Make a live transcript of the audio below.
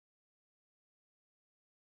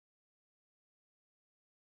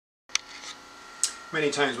Many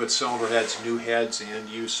times with cylinder heads, new heads and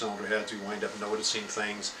used cylinder heads, we wind up noticing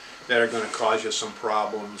things that are going to cause you some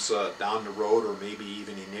problems down the road, or maybe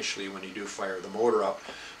even initially when you do fire the motor up.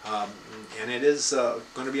 And it is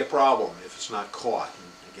going to be a problem if it's not caught.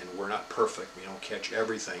 And again, we're not perfect, we don't catch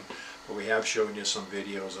everything, but we have shown you some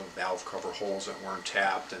videos of valve cover holes that weren't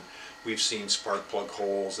tapped, and we've seen spark plug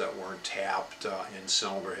holes that weren't tapped in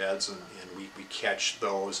cylinder heads, and we catch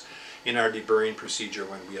those. In our deburring procedure,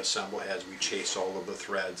 when we assemble heads, we chase all of the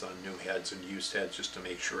threads on new heads and used heads just to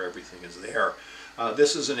make sure everything is there.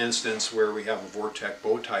 This is an instance where we have a Vortec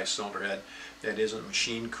bow tie cylinder head that isn't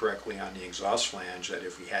machined correctly on the exhaust flange, that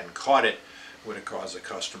if we hadn't caught it, would have caused the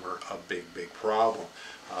customer a big problem.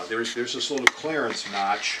 There's this little clearance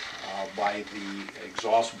notch by the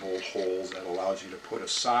exhaust bolt holes that allows you to put a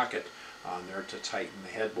socket on there to tighten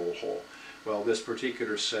the head bolt hole. Well, this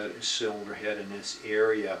particular cylinder head in this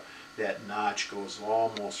area, that notch goes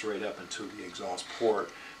almost right up into the exhaust port,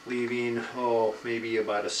 leaving, maybe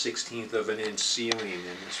about a 1/16 of an inch sealing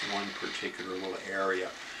in this one particular little area.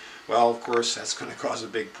 Well, of course, that's going to cause a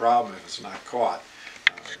big problem if it's not caught.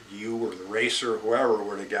 You or the racer, whoever,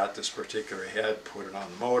 would have got this particular head, put it on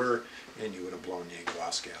the motor, and you would have blown the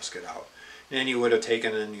exhaust gasket out. Then you would have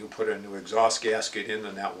taken and you put a new exhaust gasket in,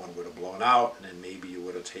 and that one would have blown out, and then maybe you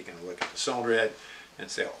would have taken a look at the cylinder head and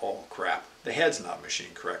say, oh crap, the head's not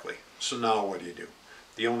machined correctly. So now what do?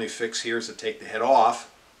 The only fix here is to take the head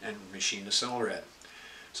off and machine the cylinder head.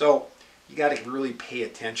 So you got to really pay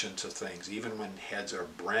attention to things, even when heads are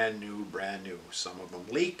brand new. Some of them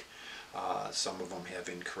leak, some of them have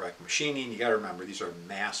incorrect machining. You got to remember, these are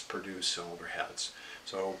mass-produced cylinder heads.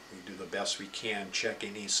 So we do the best we can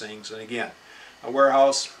checking these things. And again, a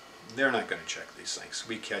warehouse, they're not going to check these things.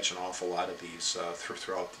 We catch an awful lot of these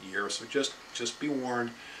throughout the year, so just be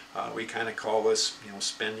warned. We kind of call this,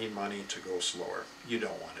 spending money to go slower. You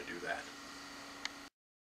don't want to do that.